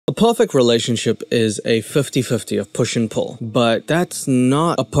perfect relationship is a 50-50 of push and pull, but that's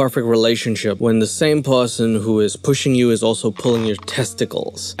not a perfect relationship when the same person who is pushing you is also pulling your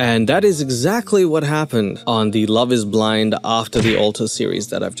testicles. And that is exactly what happened on the Love is Blind After the Altar series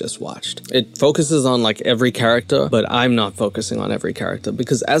that I've just watched. It focuses on like every character, but I'm not focusing on every character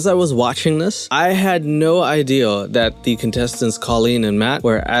because as I was watching this, I had no idea that the contestants Colleen and Matt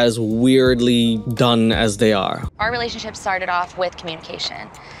were as weirdly done as they are. Our relationship started off with communication,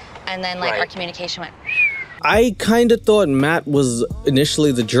 and then like our communication went. I kind of thought Matt was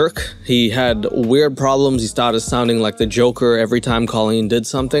initially the jerk. He had weird problems. He started sounding like the Joker every time Colleen did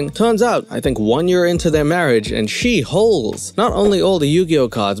something. Turns out, I think 1 year into their marriage, and she holds not only all the Yu-Gi-Oh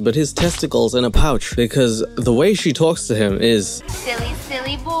cards, but his testicles in a pouch because the way she talks to him is... Silly,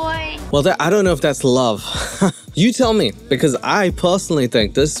 silly boy. Well, I don't know if that's love. You tell me, because I personally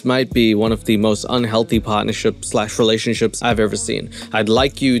think this might be one of the most unhealthy partnership/relationships I've ever seen. I'd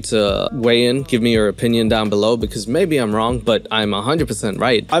like you to weigh in, give me your opinion down below, because maybe I'm wrong, but I'm 100%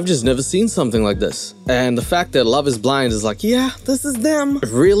 right. I've just never seen something like this. And the fact that Love is Blind is like, yeah, this is them. It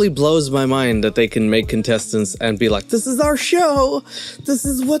really blows my mind that they can make contestants and be like, this is our show. This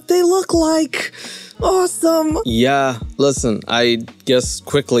is what they look like. Awesome. Yeah, listen, I guess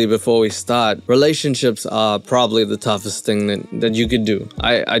quickly before we start, relationships are probably the toughest thing that you could do.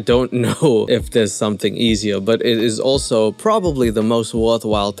 I don't know if there's something easier, but it is also probably the most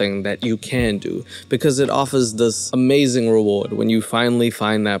worthwhile thing that you can do because it offers this amazing reward when you finally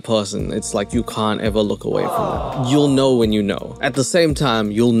find that person. It's like you can't ever look away from it. You'll know when you know. At the same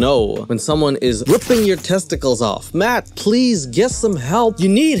time, you'll know when someone is ripping your testicles off. Matt, please get some help. You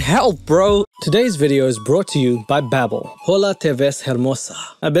need help, bro. Today's video is brought to you by Babbel. Hola te ves hermosa.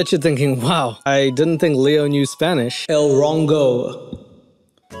 I bet you're thinking, wow, I didn't think Leo knew Spanish. El Rongo.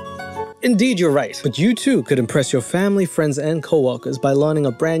 Indeed, you're right. But you too could impress your family, friends, and coworkers by learning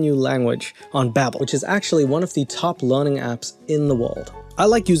a brand new language on Babbel, which is actually one of the top learning apps in the world. I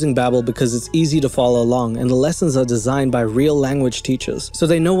like using Babbel because it's easy to follow along and the lessons are designed by real language teachers, so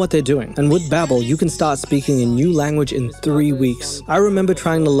they know what they're doing. And with Babbel, you can start speaking a new language in 3 weeks. I remember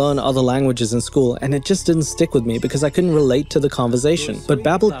trying to learn other languages in school and it just didn't stick with me because I couldn't relate to the conversation. But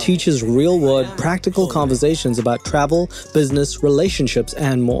Babbel teaches real-world, practical conversations about travel, business, relationships,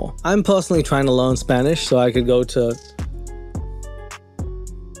 and more. I'm personally trying to learn Spanish so I could go to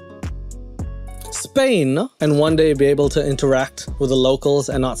Spain and one day be able to interact with the locals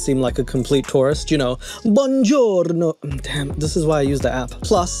and not seem like a complete tourist, you know, buongiorno. Damn, this is why I use the app.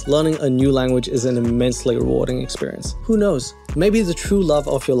 Plus, learning a new language is an immensely rewarding experience. Who knows? Maybe the true love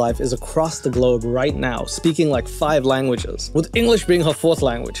of your life is across the globe right now, speaking like 5 languages, with English being her 4th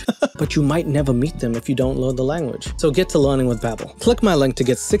language. But you might never meet them if you don't learn the language. So get to learning with Babbel. Click my link to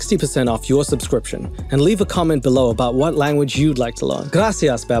get 60% off your subscription, and leave a comment below about what language you'd like to learn.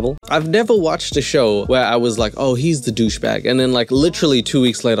 Gracias, Babbel. I've never watched a show where I was like, oh, he's the douchebag, and then like literally 2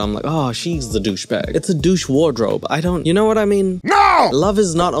 weeks later, I'm like, oh, she's the douchebag. It's a douche wardrobe. You know what I mean? No! Love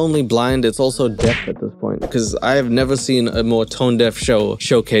is not only blind, it's also deaf at this point, because I have never seen a more tone-deaf show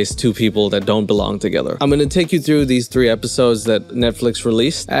showcase 2 people that don't belong together. I'm gonna take you through these 3 episodes that Netflix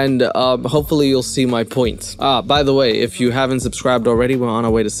released, and hopefully you'll see my point. By the way, if you haven't subscribed already, we're on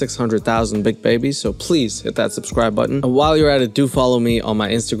our way to 600,000 big babies, so please hit that subscribe button. And while you're at it, do follow me on my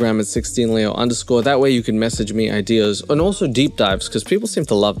Instagram at 16leo_. That way you can message me ideas and also deep dives, because people seem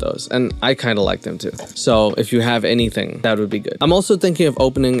to love those, and I kind of like them too. So if you have anything, that would be good. I'm also thinking of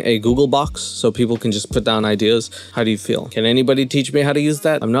opening a Google box so people can just put down ideas. How do you feel? Can anybody teach me how to use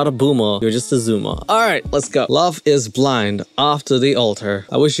that? I'm not a boomer, you're just a zoomer. All right, let's go. Love is Blind After the Altar.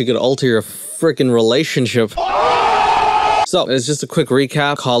 I wish you could alter your freaking relationship. So, it's just a quick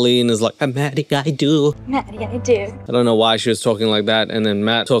recap. Colleen is like, Matty, I do. Matty, I do. I don't know why she was talking like that. And then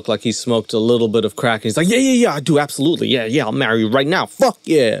Matt talked like he smoked a little bit of crack. And he's like, yeah, I do, absolutely. Yeah, I'll marry you right now. Fuck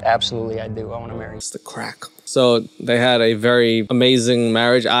yeah. Absolutely, I do. I want to marry you. It's the crack. So they had a very amazing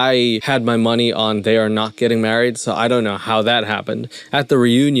marriage. I had my money on they are not getting married, so I don't know how that happened. At the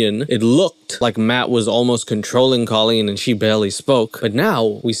reunion, it looked like Matt was almost controlling Colleen and she barely spoke. But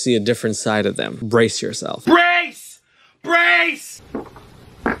now we see a different side of them. Brace yourself. Brace! Brace!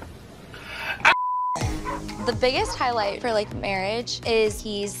 The biggest highlight for like marriage is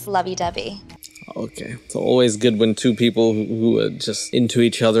he's lovey-dovey. Okay, it's always good when 2 people who are just into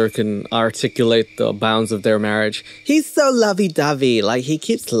each other can articulate the bounds of their marriage. He's so lovey-dovey, like he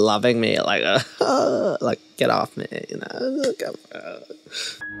keeps loving me, like, like get off me, you know.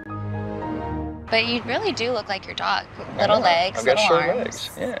 But you really do look like your dog. Little legs, I've got little short arms. legs,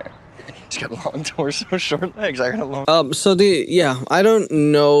 yeah. He's got long torso, short legs. I got a long... Yeah, I don't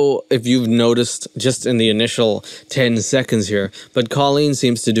know if you've noticed just in the initial 10 seconds here, but Colleen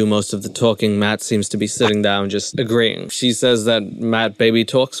seems to do most of the talking. Matt seems to be sitting down just agreeing. She says that Matt baby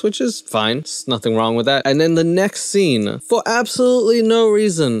talks, which is fine. There's nothing wrong with that. And then the next scene, for absolutely no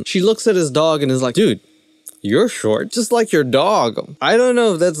reason, she looks at his dog and is like, dude, you're short, just like your dog. I don't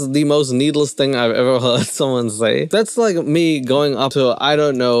know if that's the most needless thing I've ever heard someone say. That's like me going up to, I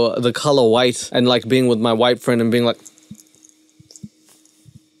don't know, the color white and like being with my white friend and being like,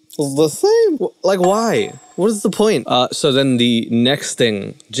 it's the same. Like, why? What is the point? So then the next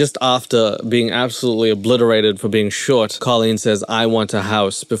thing, just after being absolutely obliterated for being short, Colleen says, I want a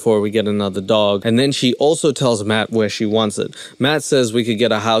house before we get another dog. And then she also tells Matt where she wants it. Matt says we could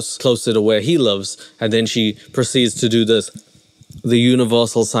get a house closer to where he lives. And then she proceeds to do this. The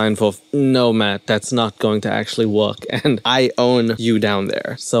universal sign for, no, Matt, that's not going to actually work. And I own you down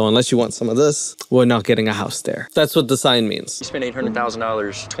there. So unless you want some of this, we're not getting a house there. That's what the sign means. You spend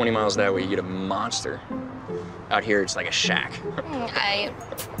 $800,000, 20 miles that way, you get a monster. Out here, it's like a shack. I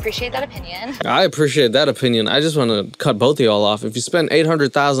appreciate that opinion. I appreciate that opinion. I just want to cut both of y'all off. If you spend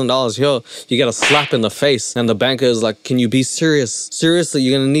 $800,000 here, you get a slap in the face. And the banker is like, can you be serious? Seriously,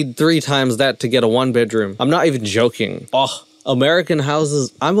 you're going to need 3 times that to get a 1-bedroom. I'm not even joking. Oh. American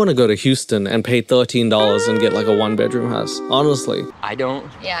houses, I want to go to Houston and pay $13 and get like a 1-bedroom house. Honestly. I don't.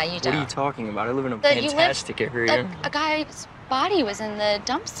 Yeah, you don't. What are you talking about? I live in a fantastic area. A guy's body was in the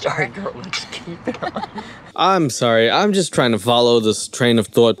dumpster. All right, girl, let's keep it on. I'm sorry. I'm just trying to follow this train of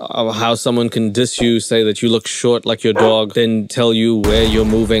thought of how someone can diss you, say that you look short like your dog, then tell you where you're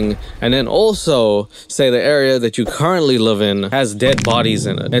moving, and then also say the area that you currently live in has dead bodies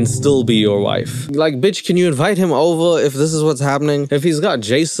in it and still be your wife. Like, bitch, can you invite him over if this is what's happening? If he's got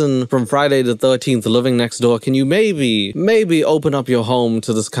Jason from Friday the 13th living next door, can you maybe open up your home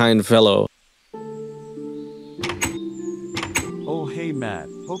to this kind fellow? Oh, hey, Matt.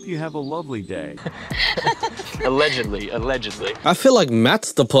 Hope you have a lovely day. Allegedly. I feel like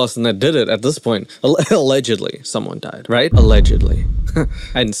Matt's the person that did it at this point. Allegedly, someone died, right? Allegedly.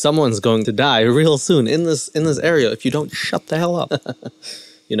 And someone's going to die real soon in this area if you don't shut the hell up.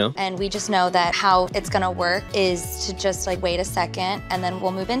 You know? And we just know that how it's gonna work is to just like wait a second and then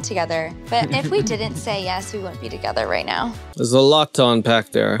we'll move in together. But if we didn't say yes, we wouldn't be together right now. There's a lot to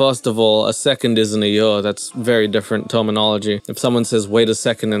unpack there. First of all, a second isn't a year. That's very different terminology. If someone says wait a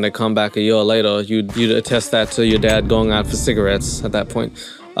second and they come back a year later, you'd attest that to your dad going out for cigarettes at that point.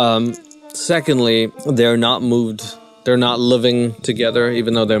 Secondly, they're not moved. They're not living together,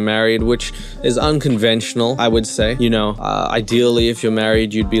 even though they're married, which is unconventional, I would say. You know, ideally, if you're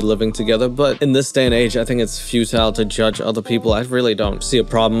married, you'd be living together. But in this day and age, I think it's futile to judge other people. I really don't see a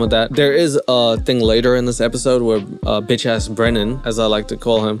problem with that. There is a thing later in this episode where bitch-ass Brennan, as I like to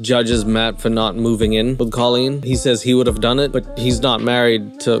call him, judges Matt for not moving in with Colleen. He says he would have done it, but he's not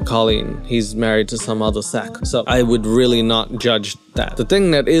married to Colleen. He's married to some other sack. So I would really not judge that. The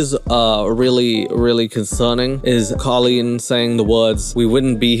thing that is really concerning is Colleen saying the words, we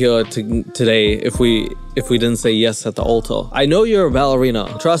wouldn't be here today if we didn't say yes at the altar. I know you're a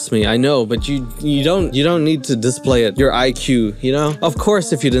ballerina, trust me, I know, but you don't need to display it, your IQ, you know? Of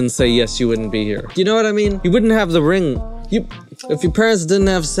course if you didn't say yes, you wouldn't be here. You know what I mean? You wouldn't have the ring. If your parents didn't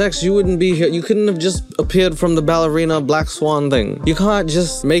have sex, you wouldn't be here. You couldn't have just appeared from the ballerina black swan thing. You can't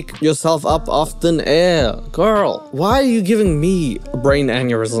just make yourself up off thin air. Girl, why are you giving me brain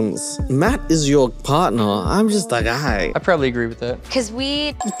aneurysms? Matt is your partner. I'm just a guy. I probably agree with that. Because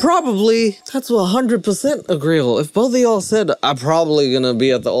we... Probably. That's 100% agreeable. If both of y'all said, I'm probably gonna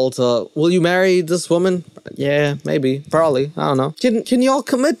be at the altar, will you marry this woman? Yeah, maybe. Probably. I don't know. Can y'all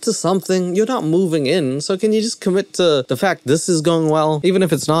commit to something? You're not moving in, so can you just commit to the fact this is going well, even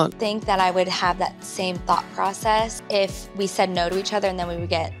if it's not? I think that I would have that same thought process if we said no to each other and then we would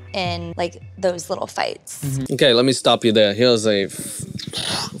get in like those little fights. Mm-hmm. Okay, let me stop you there. Here's a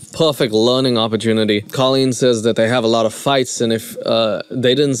perfect learning opportunity. Colleen says that they have a lot of fights, and if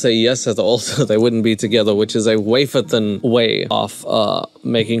they didn't say yes at the altar, they wouldn't be together, which is a wafer thin way of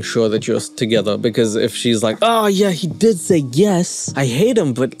making sure that you're together. Because if she's like, oh yeah, he did say yes, I hate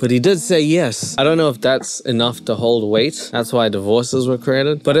him, but he did say yes. I don't know if that's enough to hold weight. That's why divorces were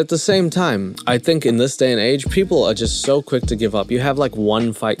created. But at the same time, I think in this day and age, people are just so quick to give up. You have like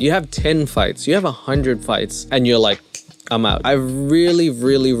one fight, you have 10 fights, you have 100 fights, and you're like, I'm out. I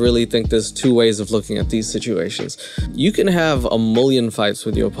really think there's two ways of looking at these situations. You can have a million fights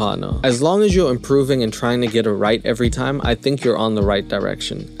with your partner. As long as you're improving and trying to get it right every time, I think you're on the right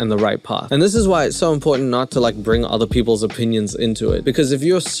direction and the right path. And this is why it's so important not to like bring other people's opinions into it. Because if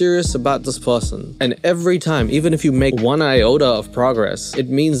you're serious about this person, and every time, even if you make one iota of progress, it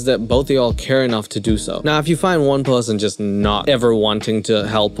means that both of y'all care enough to do so. Now, if you find one person just not ever wanting to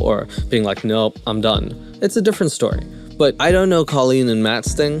help or being like, nope, I'm done, it's a different story. But I don't know Colleen and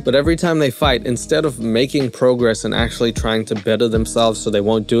Matt's thing, but every time they fight, instead of making progress and actually trying to better themselves so they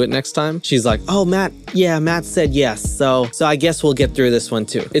won't do it next time, she's like, oh, Matt said yes, so I guess we'll get through this one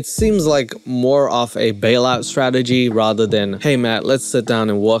too. It seems like more of a bailout strategy rather than, hey Matt, let's sit down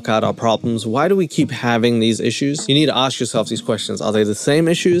and work out our problems. Why do we keep having these issues? You need to ask yourself these questions. Are they the same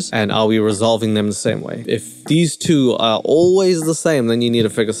issues? And are we resolving them the same way? If these two are always the same, then you need to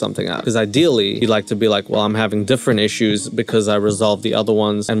figure something out. Because ideally, you'd like to be like, well, I'm having different issues because I resolved the other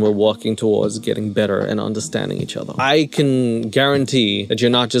ones and we're working towards getting better and understanding each other. I can guarantee that you're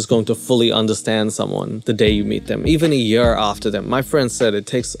not just going to fully understand someone the day you meet them, even a year after them. My friend said it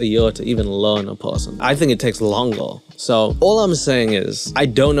takes a year to even learn a person. I think it takes longer. So all I'm saying is, I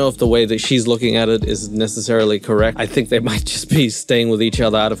don't know if the way that she's looking at it is necessarily correct. I think they might just be staying with each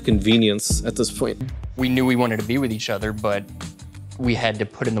other out of convenience at this point. We knew we wanted to be with each other, but we had to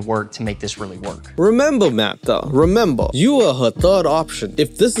put in the work to make this really work. Remember, Matt, though. Remember, you were her third option.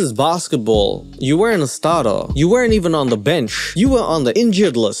 If this is basketball, you weren't a starter. You weren't even on the bench. You were on the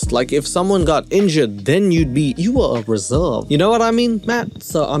injured list. Like, if someone got injured, then you were a reserve. You know what I mean, Matt?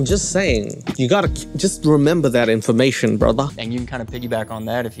 So I'm just saying, you gotta just remember that information, brother. And you can kind of piggyback on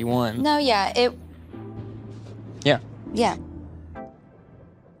that if you want. No, yeah, Yeah. yeah.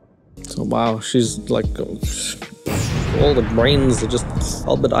 So wow, she's like, all the brains are just,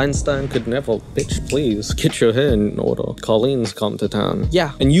 Albert Einstein could never, bitch, please get your head in order. Colleen's come to town.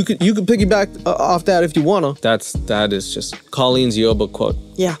 Yeah, and you could piggyback off that if you wanna. That is just Colleen's yearbook quote.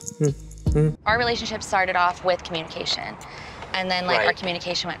 Yeah. Our relationship started off with communication, and then like our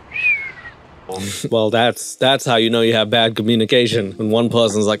communication went. Well, that's how you know you have bad communication. When one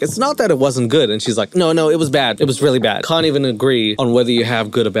person's like, it's not that it wasn't good, and she's like, no, it was bad. It was really bad. Can't even agree on whether you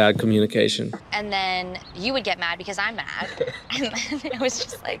have good or bad communication. And then you would get mad because I'm mad, and then it was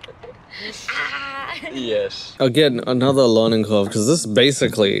just like, ah. Yes. Again, another learning curve, because this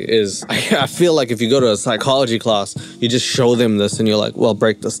basically is, I feel like if you go to a psychology class, you just show them this and you're like, well,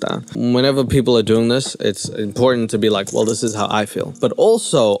 break this down. Whenever people are doing this, it's important to be like, well, this is how I feel. But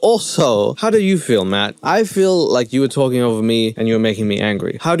also, how do you feel, Matt? I feel like you were talking over me and you were making me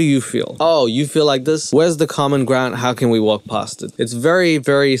angry. How do you feel? Oh, you feel like this? Where's the common ground? How can we walk past it? It's very,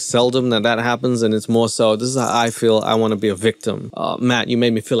 very seldom that happens, and it's more so, this is how I feel. I want to be a victim. Matt, you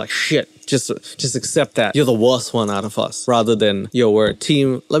made me feel like shit. Just accept that. You're the worst one out of us. Rather than, yo, we're a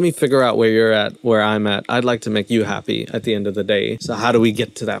team. Let me figure out where you're at, where I'm at. I'd like to make you happy at the end of the day. So how do we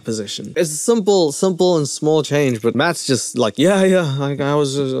get to that position? It's a simple and small change, but Matt's just like, yeah, I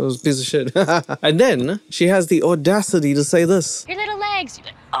was a piece of shit. And then she has the audacity to say this. Your little legs.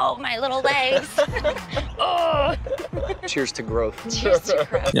 Oh, my little legs. Oh. Cheers to growth. Cheers to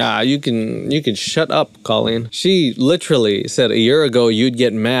growth. Yeah, you can shut up, Colleen. She literally said a year ago you'd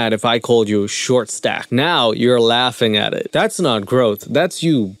get mad if I called you short stack. Now you're laughing at it. That's not growth. That's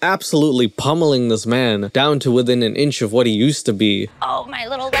you absolutely pummeling this man down to within an inch of what he used to be. Oh, my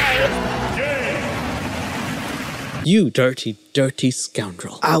little legs. You dirty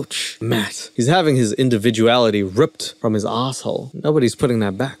scoundrel. Ouch. Matt. He's having his individuality ripped from his asshole. Nobody's putting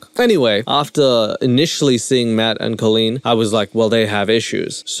that back. Anyway, after initially seeing Matt and Colleen, I was like, well, they have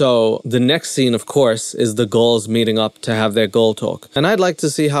issues. So the next scene, of course, is the girls meeting up to have their girl talk. And I'd like to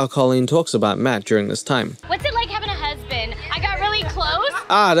see how Colleen talks about Matt during this time. What's it like having a husband? I got really close.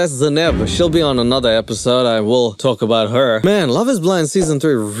 Ah, that's Zeneb. She'll be on another episode. I will talk about her. Man, Love is Blind Season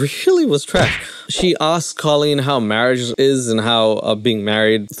 3 really was trash. She asked Colleen how marriage is and how being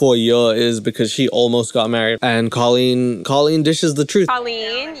married for a year is because she almost got married. And Colleen dishes the truth.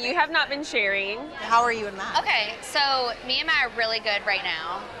 Colleen, you have not been sharing. How are you and Matt? Okay, so me and Matt are really good right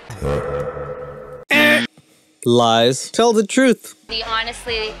now. Lies. Tell the truth. We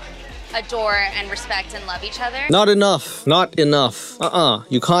honestly adore and respect and love each other. Not enough. Not enough.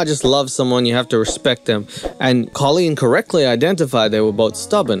 You can't just love someone, you have to respect them. And Colleen correctly identified they were both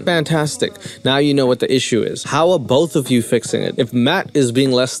stubborn. Fantastic. Now you know what the issue is. How are both of you fixing it? If Matt is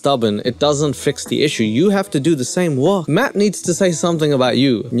being less stubborn, it doesn't fix the issue. You have to do the same work. Matt needs to say something about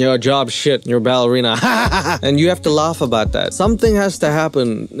you. Your job shit. Your ballerina. And you have to laugh about that. Something has to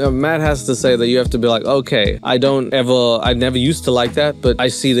happen. Matt has to say that you have to be like, okay, I never used to like that, but I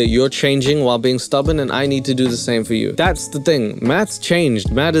see that you're changing while being stubborn, and I need to do the same for you. That's the thing. Matt's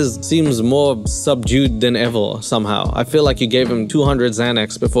changed. Matt seems more subdued than ever somehow. I feel like you gave him 200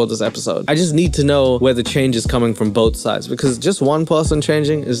 Xanax before this episode. I just need to know where the change is coming from both sides, because just one person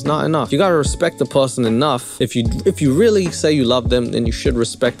changing is not enough. You gotta respect the person enough. If you really say you love them, then you should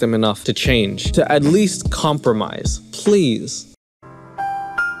respect them enough to change, to at least compromise. Please.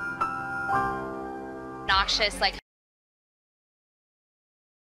 Noxious, like.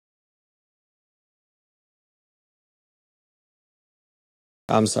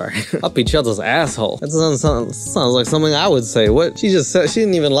 I'm sorry. Up each other's asshole. That sounds like something I would say. What? She just said, she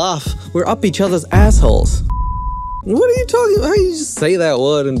didn't even laugh. We're up each other's assholes. What are you talking about? How you just say that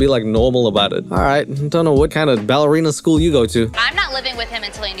word and be like normal about it? All right, don't know what kind of ballerina school you go to. I'm not living with him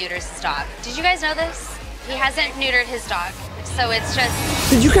until he neuters his dog. Did you guys know this? He hasn't neutered his dog, so it's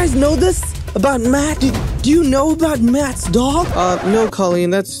just... Did you guys know this about Matt? Do you know about Matt's dog? No,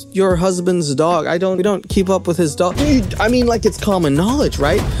 Colleen, that's your husband's dog. We don't keep up with his dog. I mean, like, it's common knowledge,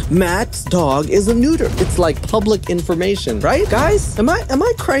 right? Matt's dog is a neuter. It's like public information, right, guys? Am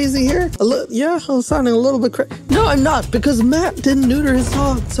I crazy here? Yeah, I'm sounding a little bit crazy. No, I'm not, because Matt didn't neuter his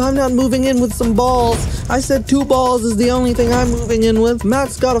dog, so I'm not moving in with some balls. I said 2 balls is the only thing I'm moving in with.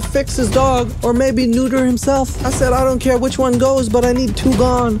 Matt's gotta fix his dog, or maybe neuter himself. I said I don't care which one goes, but I need 2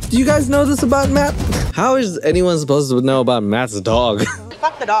 gone. Do you guys know this about Matt? How is anyone supposed to know about Matt's dog?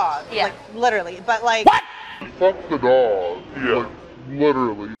 Fuck the dog. Yeah. Like, literally. But, like... What? Fuck the dog. Yeah. Like,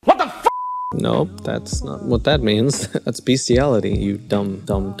 literally. What the f? No, that's not what that means. That's bestiality, you dumb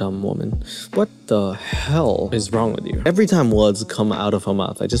woman. What the hell is wrong with you? Every time words come out of her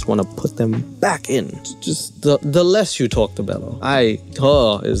mouth, I just want to put them back in. Just the less you talk, the better.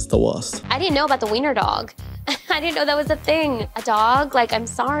 Her is the worst. I didn't know about the wiener dog. I didn't know that was a thing. A dog? Like, I'm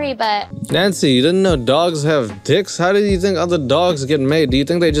sorry, but... Nancy, you didn't know dogs have dicks? How did you think other dogs get made? Do you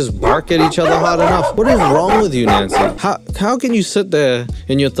think they just bark at each other hard enough? What is wrong with you, Nancy? How can you sit there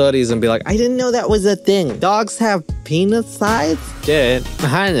in your 30s and be like, I didn't know that was a thing. Dogs have penis size? Did?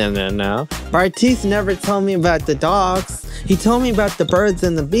 I don't know. Bartiz never told me about the dogs. He told me about the birds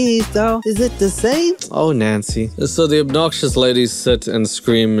and the bees, though. Is it the same? Oh, Nancy. So the obnoxious ladies sit and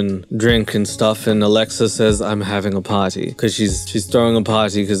scream and drink and stuff, and Alexa says, I'm having a party. Because she's throwing a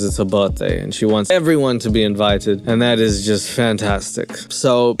party because it's her birthday, and she wants everyone to be invited, and that is just fantastic.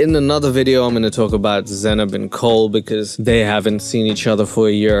 So in another video, I'm going to talk about Zenab and Cole, because they haven't seen each other for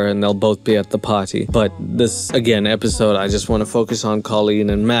a year, and they'll both be at the party. But this, again, episode, I just want to focus on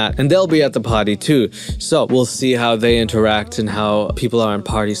Colleen and Matt, and they'll be at the party too. So we'll see how they interact and how people are in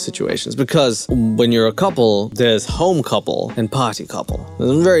party situations, because when you're a couple, there's home couple and party couple.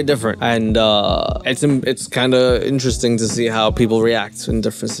 It's very different, and it's kind of interesting to see how people react in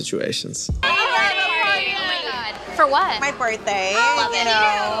different situations. For what? My birthday, you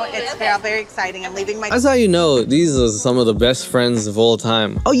know, it's very exciting. I'm leaving my... That's how you know these are some of the best friends of all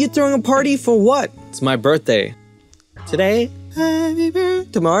time. Oh, you're throwing a party for what? It's my birthday. Today?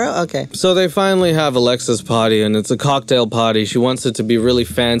 Tomorrow? Okay. So they finally have Alexa's party, and it's a cocktail party. She wants it to be really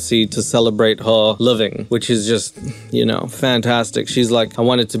fancy to celebrate her living, which is just, you know, fantastic. She's like, I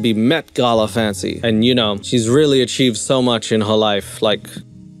want it to be Met Gala fancy. And, you know, she's really achieved so much in her life. Like,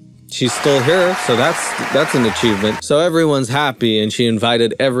 she's still here, so that's an achievement. So everyone's happy, and she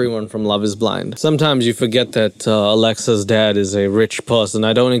invited everyone from Love is Blind. Sometimes you forget that Alexa's dad is a rich person.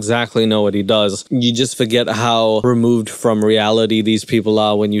 I don't exactly know what he does. You just forget how removed from reality these people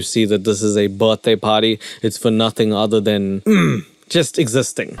are when you see that this is a birthday party. It's for nothing other than... just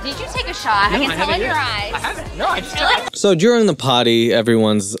existing. Did you take a shot? No, I can tell in your eyes. I haven't. No, I just... So during the party,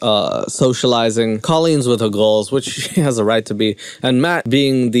 everyone's socializing. Colleen's with her girls, which she has a right to be. And Matt,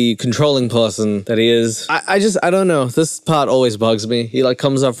 being the controlling person that he is, I don't know. This part always bugs me. He like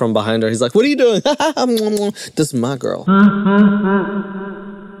comes up from behind her. He's like, what are you doing? This is my girl.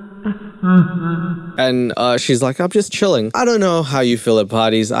 And she's like, I'm just chilling. I don't know how you feel at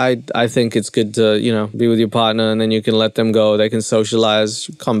parties. I think it's good to, you know, be with your partner, and then you can let them go. They can socialize,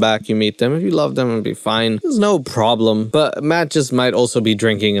 come back, you meet them. If you love them, it'll be fine. There's no problem. But Matt just might also be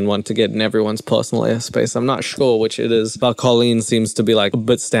drinking and want to get in everyone's personal airspace. I'm not sure which it is. But Colleen seems to be like a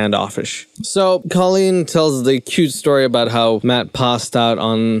bit standoffish. So Colleen tells the cute story about how Matt passed out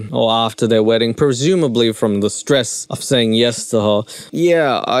on or after their wedding, presumably from the stress of saying yes to her.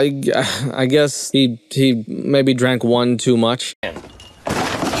 Yeah, I guess he maybe drank one too much.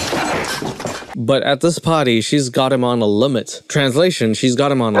 But at this party, she's got him on a limit. Translation, she's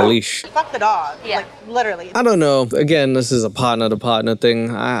got him on a leash. Fuck the dog. Yeah. Like, literally. I don't know. Again, this is a partner-to-partner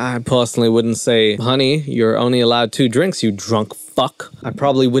thing. I personally wouldn't say, honey, you're only allowed 2 drinks, you drunk fuck. I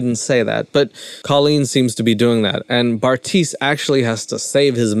probably wouldn't say that, but Colleen seems to be doing that. And Bartise actually has to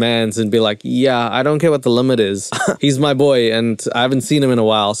save his mans and be like, yeah, I don't care what the limit is. He's my boy and I haven't seen him in a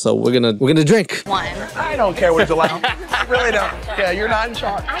while, so we're gonna drink. I don't care what's allowed. I really don't. Yeah, you're not in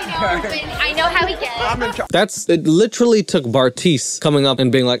charge. I know, but I know how he gets. I'm in charge. It literally took Bartise coming up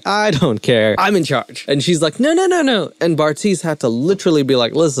and being like, I don't care, I'm in charge. And she's like, no. And Bartise had to literally be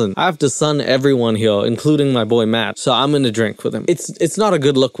like, listen, I have to son everyone here, including my boy Matt, so I'm gonna drink with him. It's not a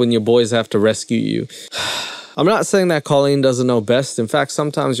good look when your boys have to rescue you. I'm not saying that Colleen doesn't know best. In fact,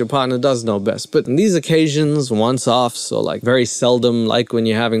 sometimes your partner does know best. But in these occasions, once-offs, or like very seldom, like when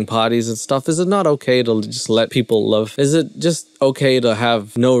you're having parties and stuff, is it not okay to just let people live? Is it just okay to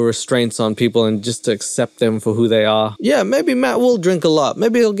have no restraints on people and just to accept them for who they are? Yeah, maybe Matt will drink a lot.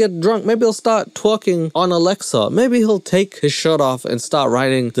 Maybe he'll get drunk. Maybe he'll start twerking on Alexa. Maybe he'll take his shirt off and start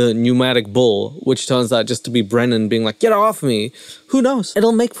riding the pneumatic bull, which turns out just to be Brennan being like, get off me. Who knows?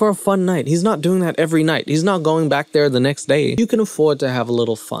 It'll make for a fun night. He's not doing that every night. He's not going back there the next day. You can afford to have a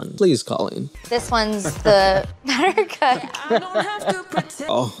little fun. Please, Colleen. This one's the better cut.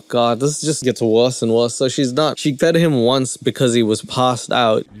 Oh God, this just gets worse and worse. So she fed him once because he was passed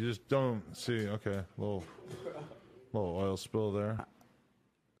out. You just don't see. Okay, little oil spill there.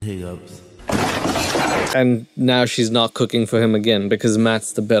 Hiccups. And now she's not cooking for him again because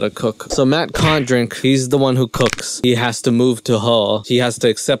Matt's the better cook. So Matt can't drink. He's the one who cooks. He has to move to her. He has to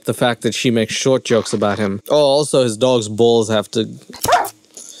accept the fact that she makes short jokes about him. Oh, also his dog's balls have to...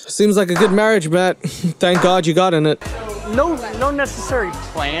 Seems like a good marriage, Matt. Thank God you got in it. No necessary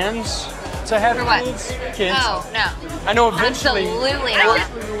plans to have kids. Oh, no. I know eventually. Absolutely not.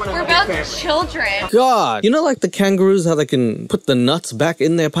 We're both children. God. You know like the kangaroos, how they can put the nuts back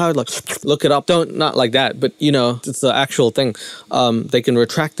in their pouch? Like, look it up. Not like that, but you know, it's the actual thing. They can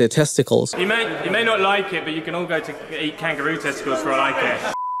retract their testicles. You may not like it, but you can all go to eat kangaroo testicles for all I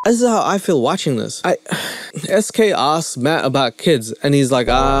care. This is how I feel watching this. SK asks Matt about kids, and he's like,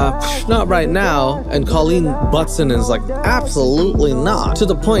 not right now. And Colleen butts in and is like, absolutely not. To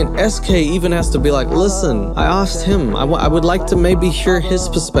the point, SK even has to be like, listen, I asked him. I would like to maybe hear his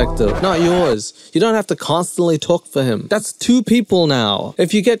perspective, not yours. You don't have to constantly talk for him. That's two people now.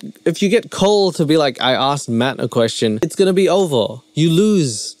 If you get Cole to be like, I asked Matt a question, it's gonna be over. You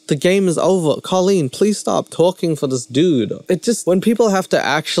lose. The game is over. Colleen, please stop talking for this dude. It just, when people have to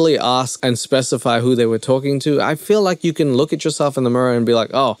actually ask and specify who they were talking to, I feel like you can look at yourself in the mirror and be like,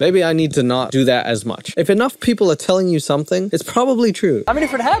 oh, maybe I need to not do that as much. If enough people are telling you something, it's probably true. I mean,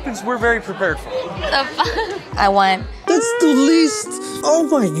 if it happens, we're very prepared for it. I won. That's the least. Oh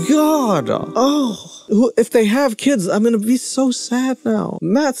my God. Oh. If they have kids, I'm gonna be so sad now.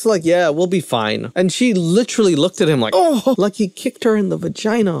 Matt's like, yeah, we'll be fine. And she literally looked at him like, oh, like he kicked her in the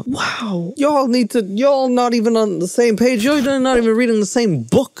vagina. Wow. Y'all not even on the same page. You're not even reading the same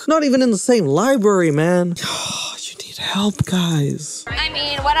book. Not even in the same library, man. You need help, guys. I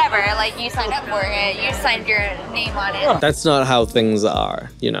mean, whatever. Like, you signed up for it. You signed your name on it. That's not how things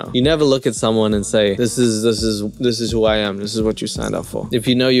are, you know. You never look at someone and say, this is who I am. This is what you signed up for. If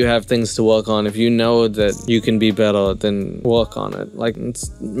you know you have things to work on, if you know that you can be better, then work on it. Like,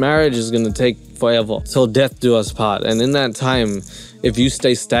 marriage is gonna take forever till death do us part. And in that time, if you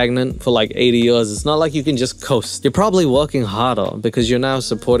stay stagnant for like 80 years, it's not like you can just coast. You're probably working harder because you're now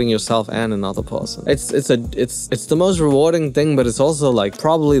supporting yourself and another person. It's the most rewarding thing, but it's also like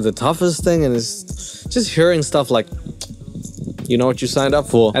probably the toughest thing. And it's just hearing stuff like, you know what you signed up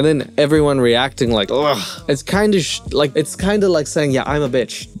for, and then everyone reacting like, ugh. It's kind of like saying, yeah, I'm a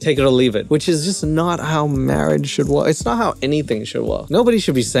bitch, take it or leave it, which is just not how marriage should work. It's not how anything should work. Nobody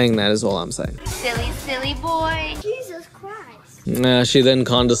should be saying that, is all I'm saying. Silly boy. Jesus Christ. She then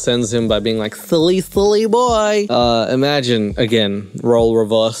condescends him by being like, silly boy. Imagine, again, role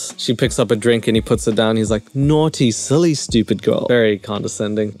reverse. She picks up a drink and he puts it down. He's like, naughty, silly, stupid girl. Very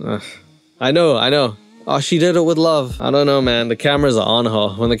condescending. I know. Oh, she did it with love. I don't know, man. The cameras are on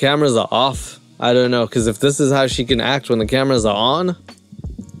her. When the cameras are off, I don't know. Because if this is how she can act when the cameras are on,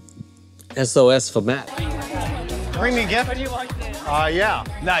 SOS for Matt. Bring me a gift? Yeah.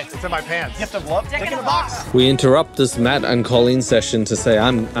 Nice. It's in my pants. Gift of love? Dick in a box. We interrupt this Matt and Colleen session to say,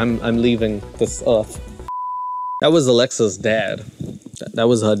 I'm leaving this earth. That was Alexa's dad. That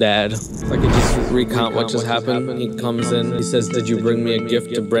was her dad. If I could just recount what just happened. He comes in, he says, did you bring me a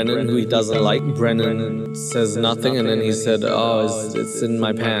gift to Brennan, who he doesn't like? Brennan says nothing, and then he said, oh, it's in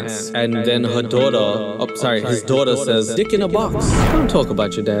my pants. And then her daughter, his daughter says, dick in a box. Don't talk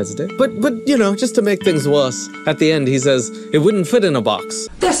about your dad's dick. But you know, just to make things worse, at the end he says, it wouldn't fit in a box.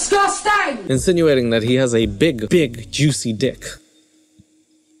 Disgusting! Insinuating that he has a big, juicy dick.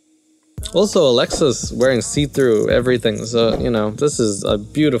 Also, Alexa's wearing see-through everything, so, you know, this is a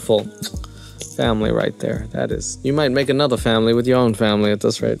beautiful family right there. That is. You might make another family with your own family at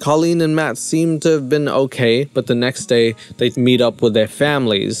this rate. Colleen and Matt seem to have been okay, but the next day they meet up with their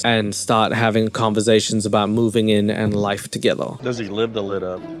families and start having conversations about moving in and life together. Does he live the lid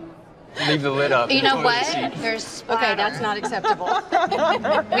up? Leave the lid up. You know what? There's splatter. Okay, that's not acceptable.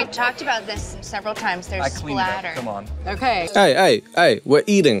 We've talked about this several times. There's I cleaned splatter. up. Come on. Okay. Hey, we're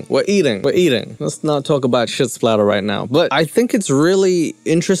eating. Let's not talk about shit splatter right now. But I think it's really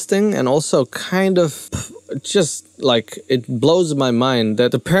interesting and also kind of just like it blows my mind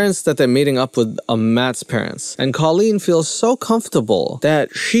that the parents that they're meeting up with are Matt's parents. And Colleen feels so comfortable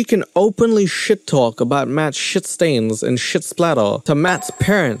that she can openly shit talk about Matt's shit stains and shit splatter to Matt's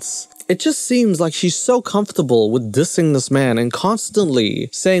parents. It just seems like she's so comfortable with dissing this man and constantly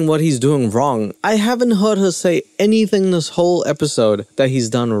saying what he's doing wrong. I haven't heard her say anything this whole episode that he's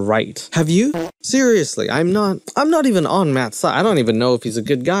done right. Have you? Seriously, I'm not even on Matt's side. I don't even know if he's a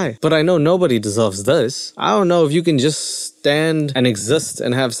good guy. But I know nobody deserves this. I don't know if you can just stand and exist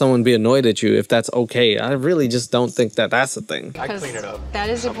and have someone be annoyed at you if that's okay. I really just don't think that that's a thing. I clean it up. That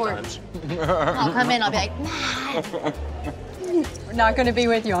is important. I'll come in, I'll be like, Matt. We're not going to be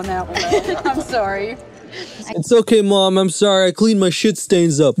with you on that one. I'm sorry. It's okay, Mom. I'm sorry. I cleaned my shit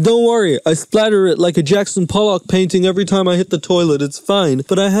stains up. Don't worry. I splatter it like a Jackson Pollock painting every time I hit the toilet. It's fine.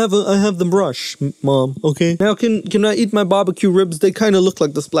 But I have the brush, Mom. Okay. Now can I eat my barbecue ribs? They kind of look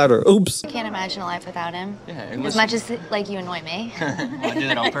like the splatter. Oops. I can't imagine a life without him. Yeah, As much as like you annoy me. I did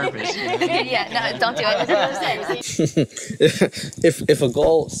it on purpose. Yeah, no, don't do it. If a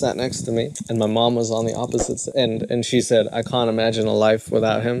girl sat next to me and my mom was on the opposite end and she said, I can't imagine a life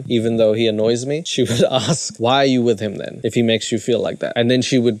without him, even though he annoys me, she would ask, why are you with him then, if he makes you feel like that? And then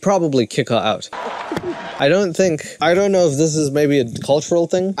she would probably kick her out. I don't know if this is maybe a cultural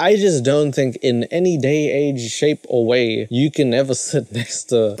thing. I just don't think in any day, age, shape, or way you can ever sit next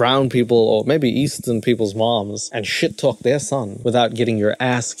to brown people or maybe Eastern people's moms and shit talk their son without getting your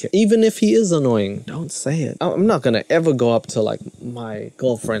ass kicked. Even if he is annoying, don't say it. I'm not gonna ever go up to like my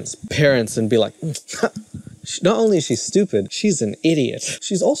girlfriend's parents and be like, not only is she stupid, she's an idiot.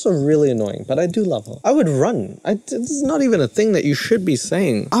 She's also really annoying, but I do love her. I would run. This is not even a thing that you should be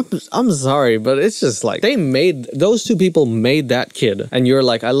saying. I'm sorry, but it's just like those two people made that kid, and you're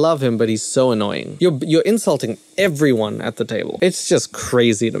like, I love him, but he's so annoying. You're insulting everyone at the table. It's just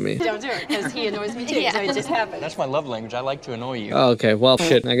crazy to me. Don't do it, because he annoys me too, so it just happens. That's my love language. I like to annoy you. Oh, okay, well,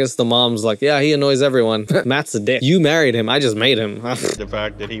 shit. I guess the mom's like, yeah, he annoys everyone. Matt's a dick. You married him. I just made him. The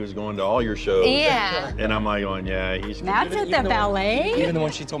fact that he was going to all your shows. Yeah. And I'm like going, yeah, he's... Matt's at the ballet? Even the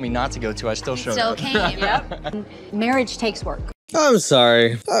one she told me not to go to, I still showed Still up. came. Yep. Marriage takes work. I'm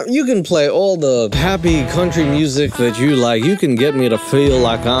sorry. You can play all the happy country music that you like. You can get me to feel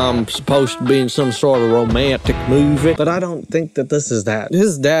like I'm supposed to be in some sort of romantic movie, but I don't think that this is that.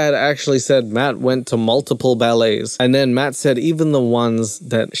 His dad actually said Matt went to multiple ballets, and then Matt said even the ones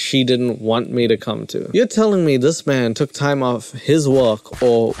that she didn't want me to come to. You're telling me this man took time off his work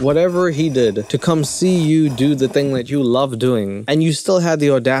or whatever he did to come see you do the thing that you love doing, and you still had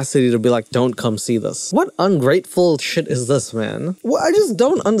the audacity to be like, don't come see this. What ungrateful shit is this, man? Well, I just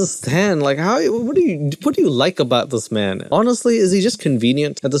don't understand. Like, what do you like about this man? Honestly, is he just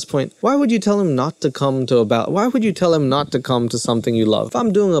convenient at this point? Why would you tell him not to come to why would you tell him not to come to something you love? If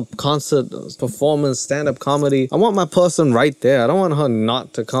I'm doing a concert, performance, stand-up comedy, I want my person right there. I don't want her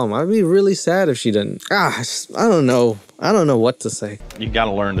not to come. I'd be really sad if she didn't. I don't know. I don't know what to say. You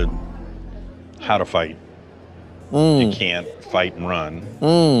gotta learn how to fight. You can't fight and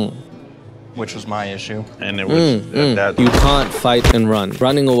run. Which was my issue. And it was that you can't fight and run.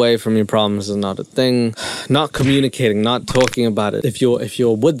 Running away from your problems is not a thing. Not communicating, not talking about it. If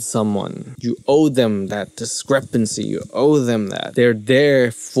you're with someone, you owe them that discrepancy. You owe them that. They're there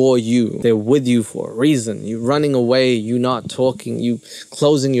for you. They're with you for a reason. You running away, you not talking, you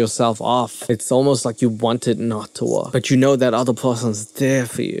closing yourself off. It's almost like you want it not to work. But you know that other person's there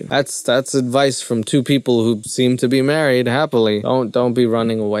for you. That's advice from two people who seem to be married happily. Don't be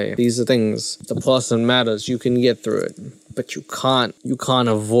running away. These are things. The person matters. You can get through it, but you can't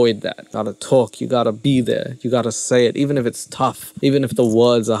avoid that. You gotta talk. You gotta be there. You gotta say it, even if it's tough, even if the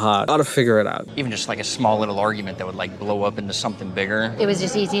words are hard. You gotta figure it out. Even just like a small little argument that would like blow up into something bigger. It was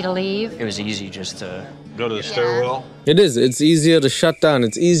just easy to leave. It was easy just to go to the stairwell. It is. It's easier to shut down.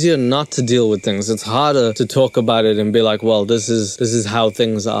 It's easier not to deal with things. It's harder to talk about it and be like, well, this is how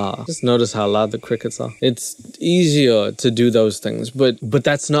things are. Just notice how loud the crickets are. It's easier to do those things, but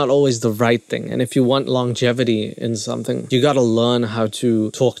that's not always the right thing. And if you want longevity in something, you got to learn how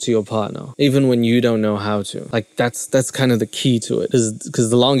to talk to your partner, even when you don't know how to. Like that's kind of the key to it. Because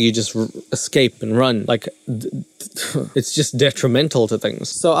the longer you just escape and run, like it's just detrimental to things.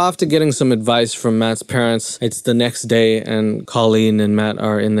 So after getting some advice from Matt's parents, it's the next day and Colleen and Matt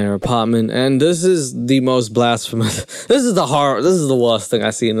are in their apartment, and this is the most blasphemous. This is the worst thing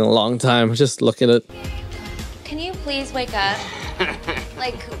I've seen in a long time. Just look at it. Can you please wake up?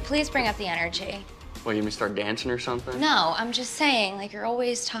 Like, please bring up the energy. Well, you may start dancing or something? No, I'm just saying, like, you're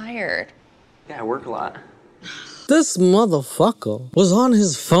always tired. Yeah, I work a lot. This motherfucker was on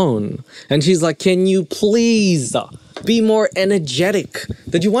his phone and she's like, can you please be more energetic?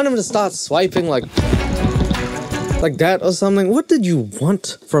 Did you want him to start swiping like that or something? What did you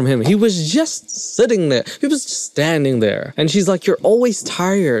want from him? He was just sitting there. He was just standing there. And she's like, you're always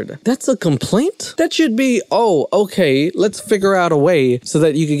tired. That's a complaint? That should be, oh, okay, let's figure out a way so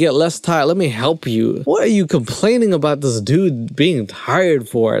that you can get less tired. Let me help you. What are you complaining about this dude being tired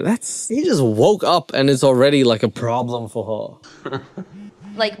for? He just woke up and it's already like a problem for her.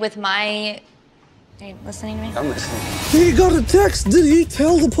 Like with my... Are you listening to me? I'm listening. He got a text. Did he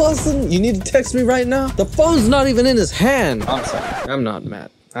tell the person? You need to text me right now? The phone's not even in his hand. I'm sorry. I'm not mad.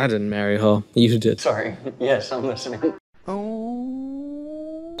 I didn't marry her. You did. Sorry. Yes, I'm listening.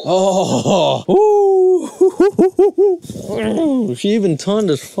 Oh. Ooh. She even turned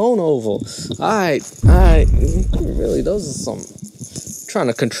his phone over. Really, those are some... Trying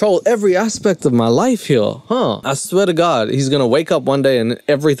to control every aspect of my life here, huh? I swear to God, he's gonna wake up one day and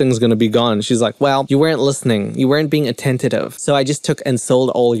everything's gonna be gone. She's like, well, you weren't listening. You weren't being attentive. So I just took and sold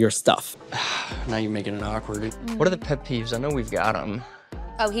all your stuff. Now you're making it awkward. What are the pet peeves? I know we've got them.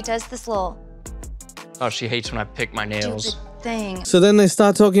 Oh, he does this little... Oh, she hates when I pick my nails. Thing. So then they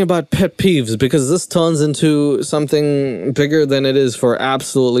start talking about pet peeves because this turns into something bigger than it is for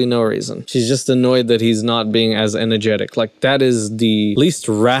absolutely no reason. She's just annoyed that he's not being as energetic. Like, that is the least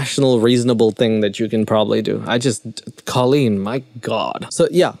rational, reasonable thing that you can probably do. Colleen, my God. So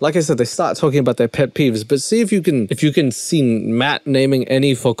yeah, like I said, they start talking about their pet peeves, but see if you can see Matt naming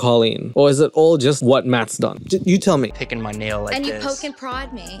any for Colleen, or is it all just what Matt's done? You tell me. Picking my nail like this. And you this. poke and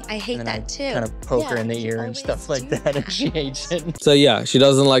prod me. I hate that too. Kind of poke her in the ear and stuff like that, and she hates it. So yeah, she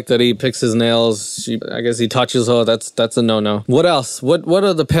doesn't like that he picks his nails. I guess he touches her. That's a no-no. What else? What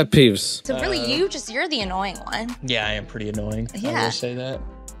are the pet peeves? So really, you're the annoying one. Yeah, I am pretty annoying. Yeah. I will say that.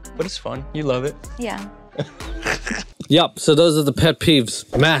 But it's fun. You love it. Yeah. Yep, so those are the pet peeves.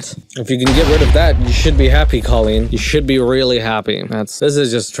 Matt, if you can get rid of that, you should be happy, Colleen. You should be really happy. This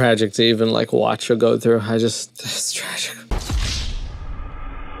is just tragic to even like watch or go through. It's tragic.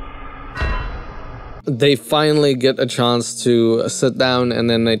 They finally get a chance to sit down and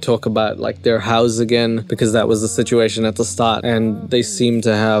then they talk about like their house again, because that was the situation at the start, and they seem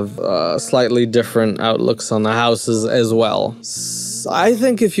to have slightly different outlooks on the houses as well. I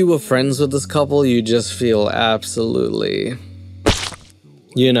think if you were friends with this couple, you just feel absolutely...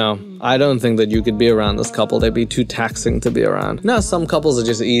 You know, I don't think that you could be around this couple. They'd be too taxing to be around. Now, some couples are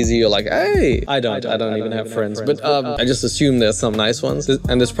just easy. You're like, hey, I don't even have friends. But I just assume there's some nice ones.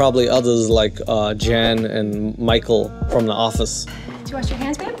 And there's probably others like Jan and Michael from The Office. Do you wash your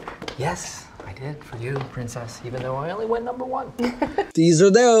hands, babe? Yes, I did for you, princess, even though I only went #1. These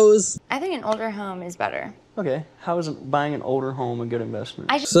are those. I think an older home is better. Okay, how is buying an older home a good investment?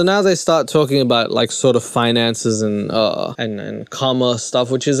 So now they start talking about like sort of finances and commerce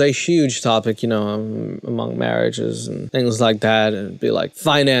stuff, which is a huge topic, you know, among marriages and things like that. And it'd be like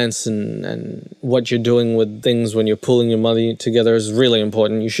finance and what you're doing with things when you're pulling your money together is really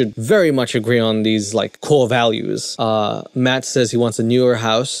important. You should very much agree on these like core values. Matt says he wants a newer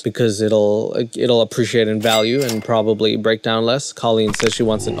house because it'll appreciate in value and probably break down less. Colleen says she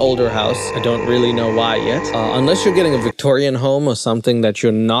wants an older house. I don't really know why yet. Unless you're getting a Victorian home or something that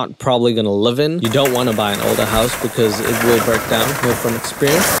you're not probably going to live in, you don't want to buy an older house because it will break down, more from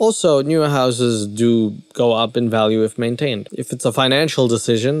experience. Also, newer houses do go up in value if maintained. If it's a financial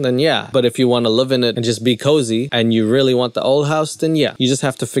decision, then yeah. But if you want to live in it and just be cozy and you really want the old house, then yeah. You just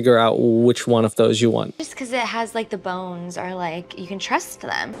have to figure out which one of those you want. Just because it has like the bones or like you can trust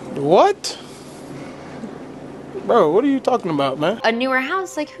them. What? Bro, what are you talking about, man? A newer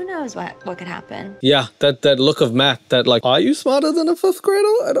house, like who knows what could happen. Yeah, that look of Matt, that like, are you smarter than a 5th grader?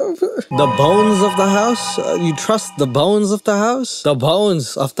 I don't... The bones of the house? You trust the bones of the house? The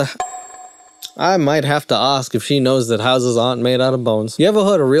bones of the... I might have to ask if she knows that houses aren't made out of bones. You ever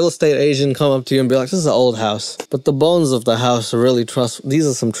heard a real estate agent come up to you and be like, this is an old house, but the bones of the house are really these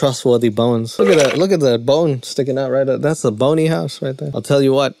are some trustworthy bones. Look at that. Look at that bone sticking out right there. That's a bony house right there. I'll tell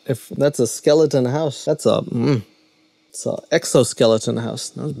you what, if that's a skeleton house, that's a, it's an exoskeleton house.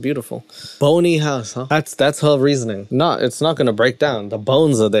 That's beautiful. Bony house, huh? That's her reasoning. No, it's not going to break down. The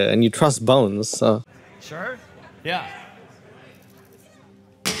bones are there and you trust bones, so. Sure? Yeah.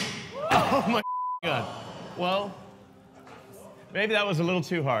 Oh my God. Well, maybe that was a little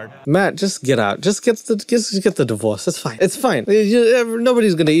too hard. Matt, just get out. Just get the divorce. It's fine. It's fine.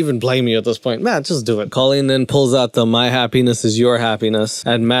 Nobody's gonna even blame you at this point. Matt, just do it. Colleen then pulls out the my happiness is your happiness,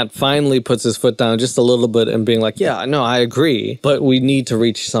 and Matt finally puts his foot down just a little bit and being like, yeah, no, I agree, but we need to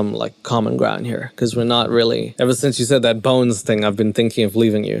reach some like common ground here because we're not really. Ever since you said that bones thing, I've been thinking of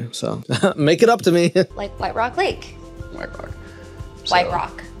leaving you. So make it up to me. Like White Rock Lake. White Rock. White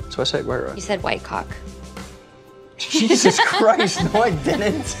Rock. So I said White Rock. You said White Cock. Jesus Christ, no I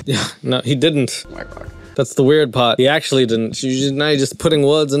didn't. Yeah, no, he didn't. White Rock. That's the weird part. He actually didn't. Now you're just putting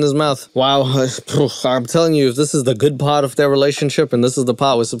words in his mouth. Wow. I'm telling you, if this is the good part of their relationship and this is the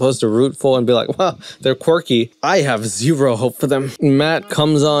part we're supposed to root for and be like, wow, they're quirky, I have zero hope for them. Matt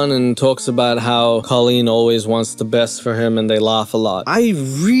comes on and talks about how Colleen always wants the best for him and they laugh a lot. I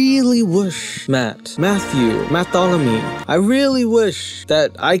really wish, Matthew, I really wish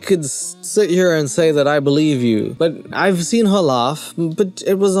that I could sit here and say that I believe you. But I've seen her laugh, but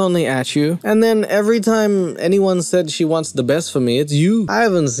it was only at you. And then every time anyone said she wants the best for me, it's you. I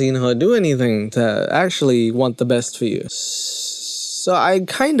haven't seen her do anything to actually want the best for you. So I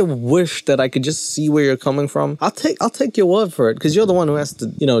kind of wish that I could just see where you're coming from. I'll take your word for it, because you're the one who has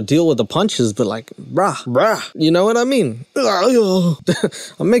to, you know, deal with the punches, but like, bruh, you know what I mean?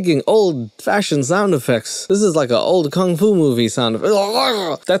 I'm making old-fashioned sound effects. This is like an old kung fu movie sound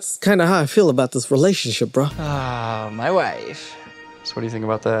effect. That's kind of how I feel about this relationship, bruh. My wife. So what do you think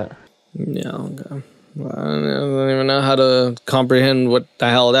about that? Yeah, okay. Well, I don't even know how to comprehend what the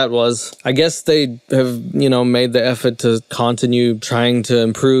hell that was. I guess they have, you know, made the effort to continue trying to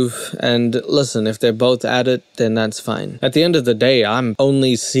improve. And listen, if they're both at it, then that's fine. At the end of the day, I'm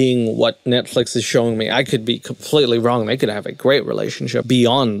only seeing what Netflix is showing me. I could be completely wrong. They could have a great relationship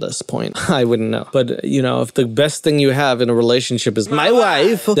beyond this point. I wouldn't know. But, you know, if the best thing you have in a relationship is my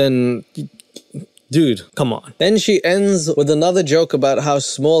wife, then... Dude, come on. Then she ends with another joke about how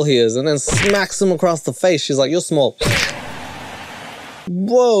small he is and then smacks him across the face. She's like, you're small.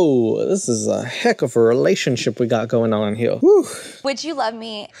 Whoa, this is a heck of a relationship we got going on here. Whew. Would you love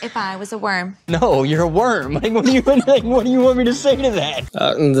me if I was a worm? No, you're a worm. Like, what do you want me to say to that?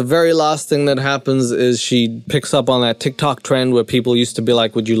 And the very last thing that happens is she picks up on that TikTok trend where people used to be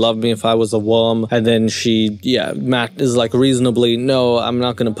like, would you love me if I was a worm? And then Matt is like reasonably, no, I'm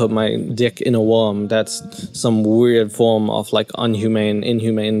not gonna put my dick in a worm. That's some weird form of like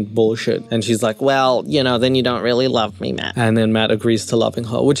inhumane bullshit. And she's like, well, you know, then you don't really love me, Matt. And then Matt agrees to loving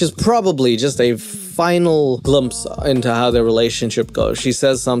her, which is probably just a final glimpse into how their relationship goes. She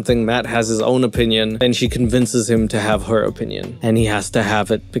says something, Matt has his own opinion, and she convinces him to have her opinion. And he has to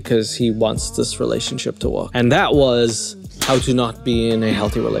have it because he wants this relationship to work. And that was How to Not Be in a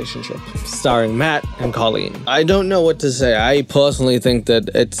Healthy Relationship, starring Matt and Colleen. I don't know what to say. I personally think that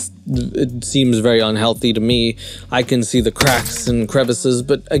it seems very unhealthy to me. I can see the cracks and crevices,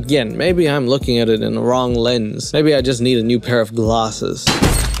 but again, maybe I'm looking at it in the wrong lens. Maybe I just need a new pair of glasses.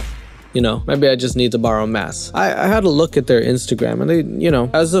 You know, maybe I just need to borrow Matt's. I had a look at their Instagram and they, you know,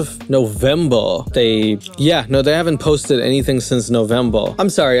 as of November, they haven't posted anything since November. I'm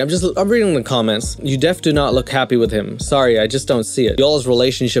sorry, I'm reading the comments. You do not look happy with him. Sorry, I just don't see it. Y'all's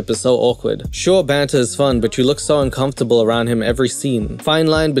relationship is so awkward. Sure, banter is fun, but you look so uncomfortable around him every scene. Fine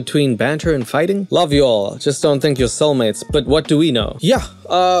line between banter and fighting? Love y'all, just don't think you're soulmates, but what do we know? Yeah,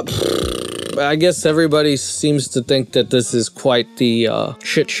 I guess everybody seems to think that this is quite the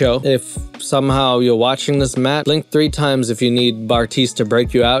shit show. If somehow you're watching this, Matt, blink 3 times if you need Bartiz to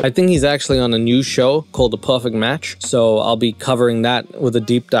break you out. I think he's actually on a new show called The Perfect Match, so I'll be covering that with a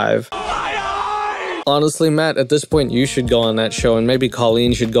deep dive. Honestly, Matt, at this point, you should go on that show, and maybe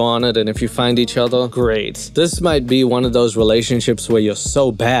Colleen should go on it, and if you find each other, great. This might be one of those relationships where you're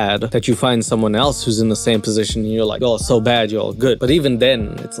so bad that you find someone else who's in the same position, and you're like, oh, so bad, you're good. But even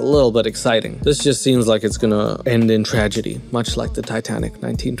then, it's a little bit exciting. This just seems like it's gonna end in tragedy, much like the Titanic,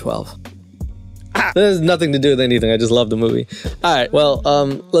 1912. There's nothing to do with anything. I just love the movie. All right. Well,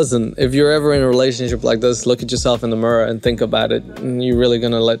 listen, if you're ever in a relationship like this, look at yourself in the mirror and think about it. And you're really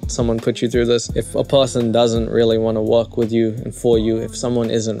going to let someone put you through this? If a person doesn't really want to work with you and for you, if someone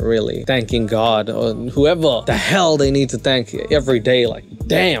isn't really thanking God or whoever the hell they need to thank every day, like,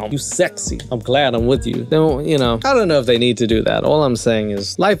 damn, you sexy, I'm glad I'm with you. Then, you know, I don't know if they need to do that. All I'm saying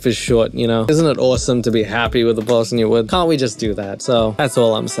is life is short, you know. Isn't it awesome to be happy with the person you're with? Can't we just do that? So that's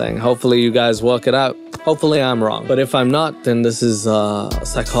all I'm saying. Hopefully you guys work it out. Hopefully I'm wrong. But if I'm not, then this is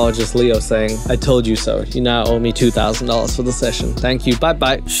psychologist Leo saying, I told you so. You now owe me $2,000 for the session. Thank you.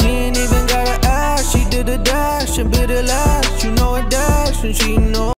 Bye-bye. She ain't even gotta ask. She did a dash and bit it last. You know it dash and she know.